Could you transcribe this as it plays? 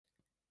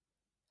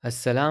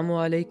Assalamu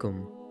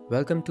alaikum.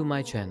 Welcome to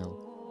my channel.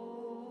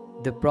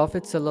 The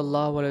Prophet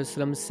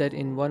ﷺ said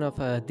in one of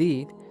our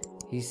hadith,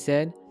 he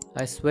said,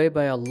 I swear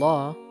by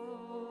Allah,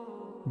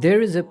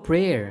 there is a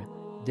prayer,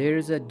 there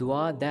is a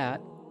dua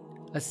that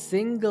a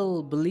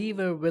single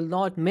believer will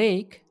not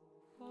make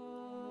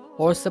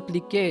or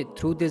supplicate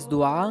through this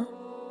dua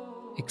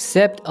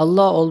except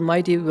Allah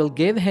Almighty will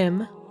give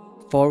him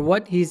for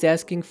what he is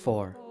asking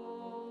for.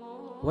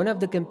 One of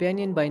the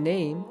companion by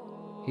name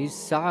is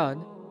Sa'ad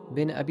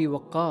bin Abi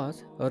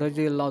Waqqas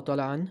radiyallahu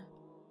ta'ala an.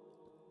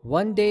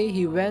 One day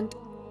he went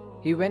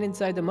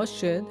inside the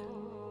masjid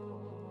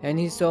and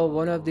he saw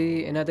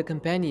another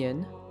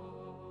companion,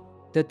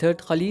 the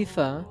third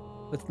Khalifa,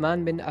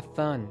 Uthman bin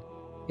Affan,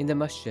 in the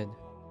masjid.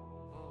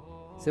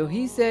 So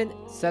he said,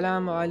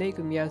 Salamu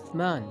alaikum ya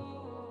Uthman.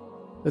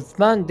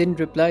 Uthman didn't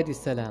reply to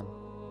salam.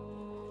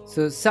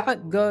 So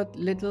Sa'ad got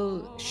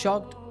little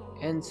shocked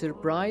and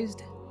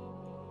surprised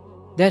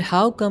that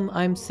how come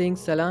I'm saying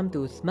salam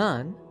to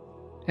Uthman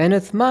and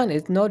Uthman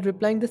is not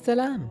replying the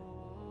salam.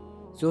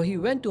 So he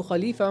went to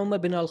Khalifa Umar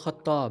bin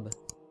al-Khattab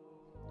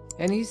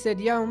and he said,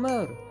 Ya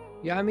Umar,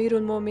 Ya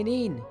Amirul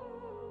Mu'mineen,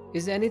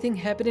 is anything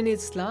happening in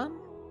Islam?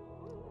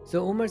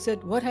 So Umar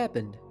said, what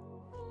happened?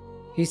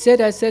 He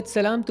said, I said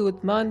salam to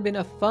Uthman bin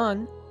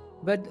Affan,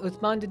 but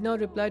Uthman did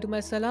not reply to my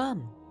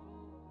salam.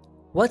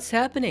 What's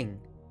happening?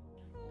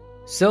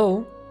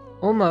 So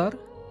Umar,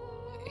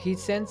 he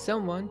sent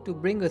someone to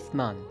bring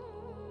Uthman.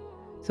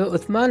 So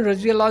Uthman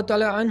radiallahu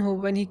ta'ala anhu,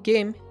 when he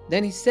came,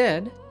 then he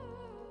said,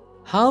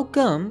 how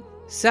come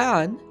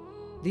Sa'ad,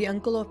 the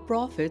uncle of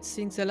Prophet,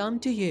 saying salam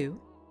to you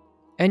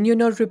and you're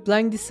not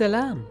replying the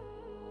salam?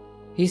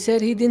 He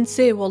said he didn't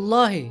say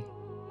wallahi.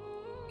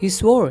 He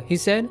swore. He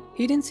said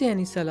he didn't say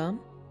any salam.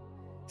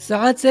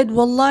 Sa'ad said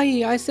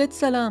wallahi, I said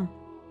salam.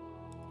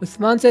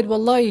 Uthman said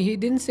wallahi, he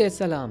didn't say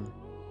salam.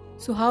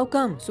 So how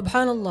come?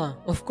 Subhanallah.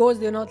 Of course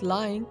they're not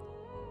lying.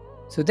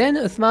 So then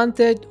Uthman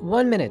said,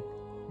 1 minute,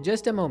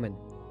 just a moment.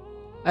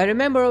 I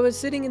remember I was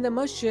sitting in the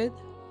masjid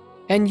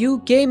and you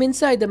came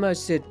inside the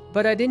masjid,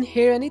 but I didn't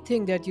hear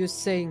anything that you're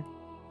saying.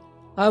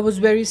 I was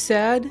very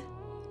sad,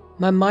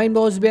 my mind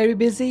was very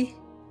busy,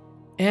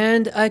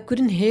 and I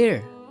couldn't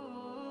hear.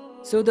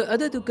 So the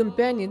other two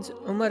companions,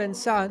 Umar and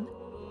Sa'ad,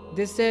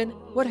 they said,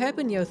 what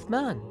happened, ya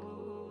Uthman?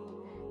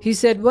 He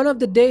said, one of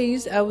the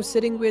days I was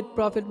sitting with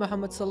Prophet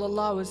Muhammad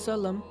sallallahu alaihi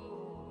wasallam.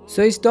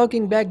 So he's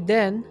talking back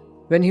then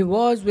when he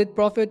was with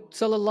Prophet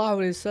sallallahu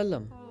alaihi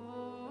wasallam.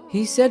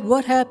 He said,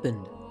 what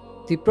happened?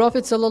 The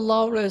Prophet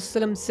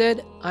ﷺ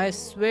said, I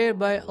swear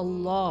by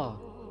Allah,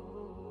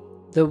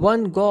 the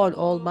one God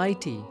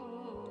Almighty,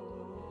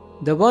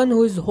 the one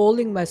who is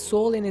holding my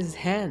soul in his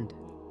hand.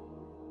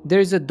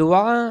 There is a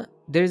dua,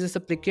 there is a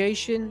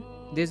supplication,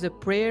 there is a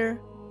prayer.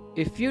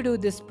 If you do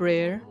this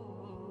prayer,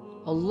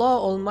 Allah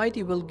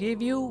Almighty will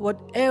give you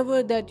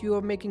whatever that you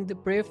are making the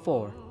prayer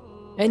for.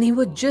 And he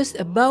was just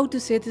about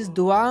to say this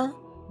dua,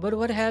 but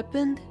what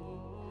happened?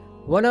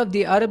 One of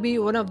the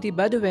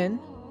Bedouin,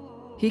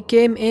 he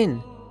came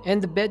in,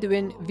 and the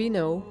Bedouin, we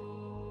know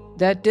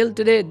that till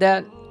today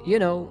that,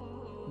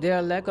 there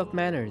are lack of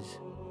manners.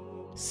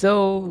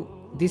 So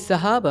the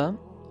Sahaba,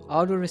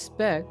 out of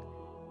respect,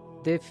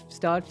 they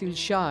start feel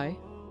shy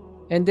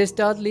and they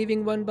start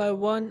leaving one by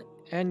one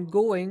and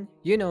going,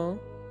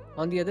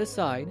 on the other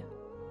side.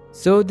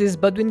 So this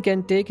Bedouin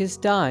can take his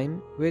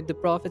time with the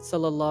Prophet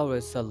sallallahu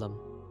alaihi wasallam.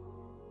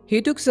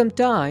 He took some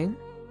time,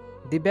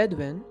 the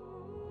Bedouin,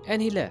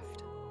 and he left.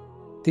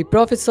 The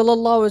Prophet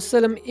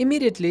ﷺ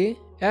immediately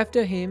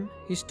after him,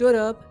 he stood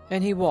up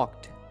and he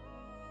walked.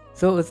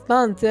 So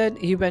Uthman said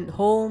he went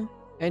home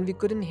and we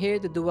couldn't hear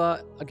the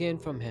dua again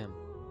from him.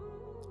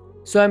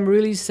 So I'm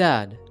really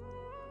sad.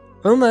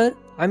 Umar,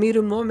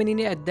 Amirul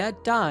Mu'mineen, at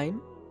that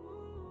time,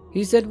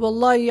 he said,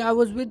 Wallahi, I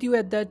was with you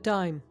at that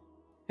time.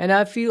 And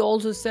I feel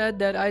also sad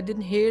that I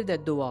didn't hear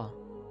that dua.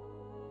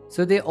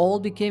 So they all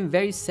became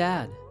very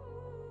sad.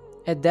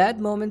 At that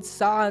moment,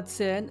 Sa'ad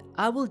said,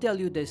 I will tell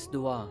you this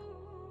dua.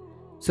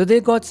 So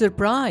they got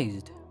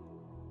surprised.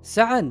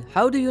 Sa'ad,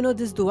 how do you know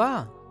this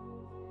dua?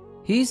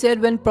 He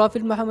said, when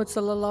Prophet Muhammad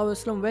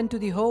ﷺ went to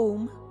the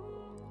home,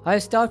 I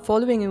start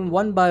following him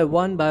one by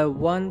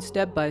one,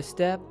 step by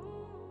step,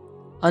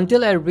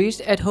 until I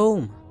reached at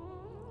home.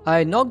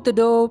 I knocked the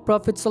door,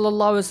 Prophet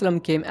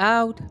ﷺ came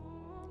out,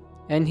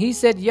 and he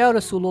said, Ya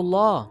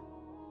Rasulullah,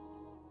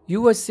 you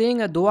were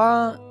saying a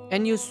dua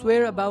and you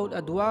swear about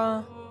a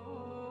dua,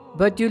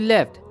 but you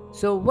left.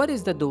 So what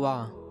is the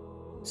dua?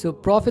 So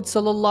Prophet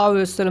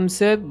ﷺ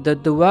said, the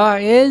dua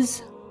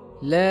is,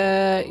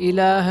 La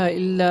ilaha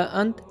illa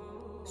ant,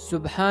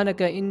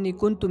 subhanaka inni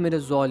kuntu min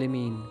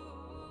al-zalimin.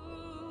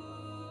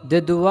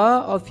 The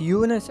dua of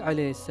Yunus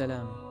alayhi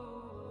salam.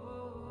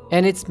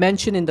 And it's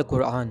mentioned in the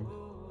Quran.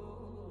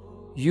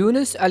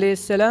 Yunus alayhi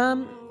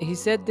salam, he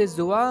said this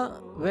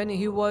dua when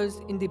he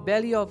was in the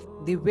belly of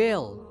the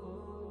whale.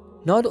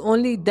 Not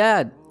only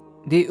that,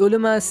 the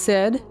ulama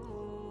said,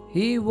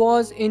 he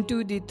was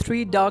into the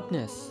three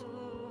darkness.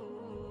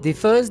 The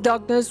first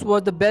darkness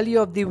was the belly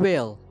of the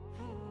whale.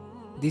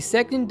 The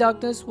second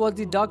darkness was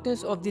the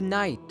darkness of the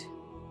night.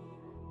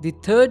 The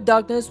third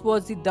darkness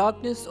was the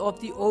darkness of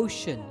the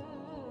ocean.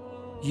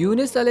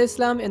 Yunus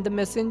al-Islam and the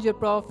Messenger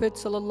Prophet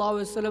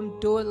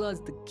ﷺ told us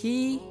the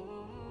key.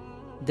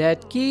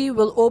 That key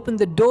will open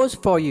the doors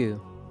for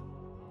you.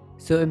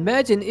 So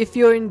imagine if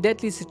you're in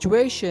deadly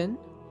situation,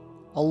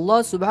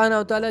 Allah subhanahu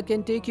wa ta'ala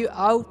can take you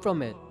out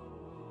from it.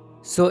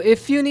 So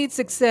if you need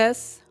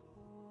success,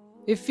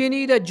 if you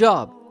need a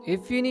job,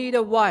 if you need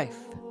a wife,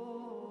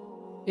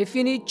 if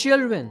you need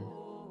children,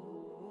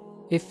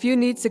 if you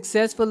need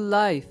successful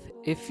life,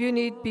 if you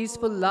need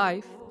peaceful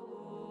life,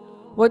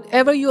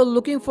 whatever you are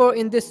looking for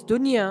in this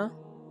dunya,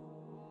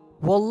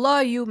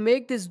 wallah, you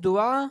make this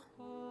dua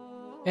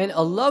and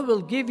Allah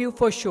will give you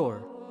for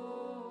sure.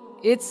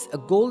 It's a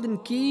golden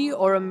key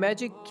or a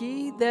magic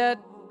key that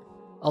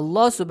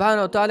Allah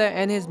subhanahu wa ta'ala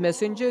and His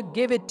Messenger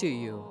give it to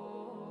you.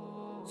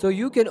 So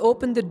you can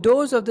open the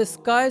doors of the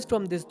skies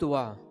from this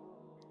dua.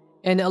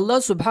 And Allah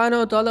subhanahu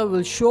wa ta'ala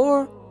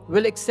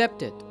will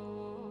accept it.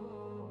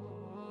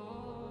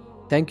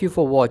 Thank you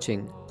for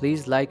watching.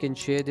 Please like and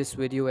share this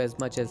video as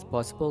much as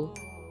possible.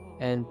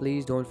 And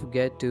please don't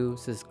forget to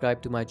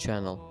subscribe to my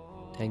channel.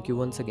 Thank you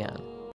once again.